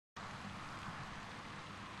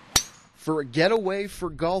For a getaway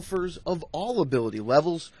for golfers of all ability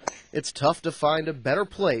levels, it's tough to find a better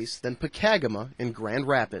place than Pokegama in Grand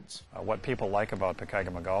Rapids. What people like about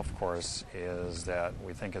Pokegama Golf Course is that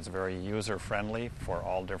we think it's very user-friendly for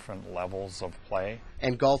all different levels of play.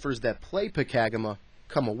 And golfers that play Pokegama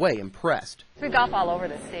come away impressed. We golf all over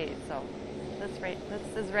the state, so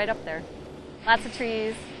this is right up there. Lots of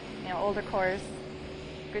trees, older course,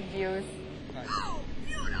 good views.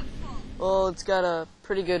 Well, it's got a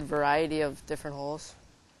pretty good variety of different holes,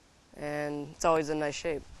 and it's always in nice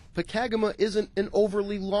shape. Pokegama isn't an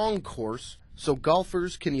overly long course, so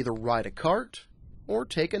golfers can either ride a cart or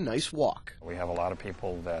take a nice walk. We have a lot of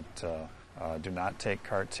people that do not take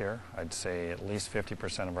carts here. I'd say at least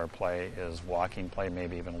 50% of our play is walking play,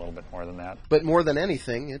 maybe even a little bit more than that. But more than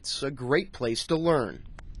anything, it's a great place to learn.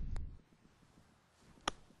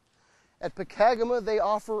 At Pokegama, they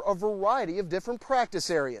offer a variety of different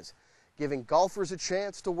practice areas, giving golfers a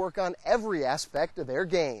chance to work on every aspect of their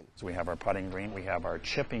game. So we have our putting green, we have our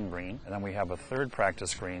chipping green, and then we have a third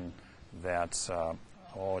practice green that's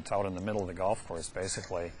it's out in the middle of the golf course,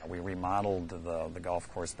 basically. We remodeled the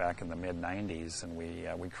golf course back in the mid-90s, and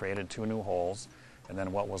we created 2 new holes, and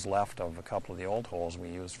then what was left of a couple of the old holes we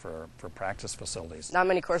used for practice facilities. Not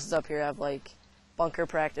many courses up here have like bunker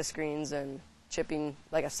practice greens and chipping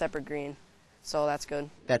like a separate green, so that's good.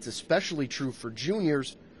 That's especially true for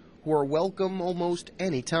juniors, who are welcome almost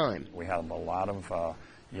any time. We have a lot of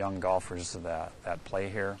young golfers that play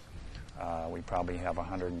here. We probably have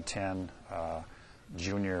 110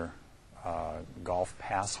 junior golf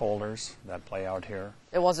pass holders that play out here.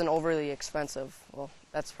 It wasn't overly expensive. Well,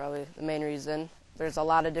 that's probably the main reason. There's a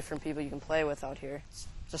lot of different people you can play with out here. It's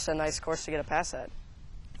just a nice course to get a pass at.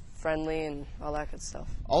 Friendly and all that good stuff.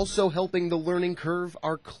 Also helping the learning curve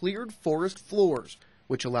are cleared forest floors,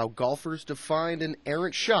 which allow golfers to find an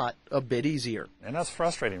errant shot a bit easier. And that's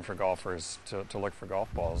frustrating for golfers to look for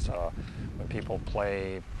golf balls. When people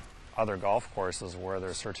play other golf courses where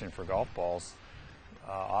they're searching for golf balls,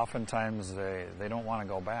 oftentimes they don't want to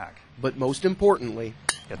go back. But most importantly,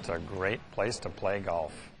 it's a great place to play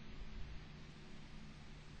golf.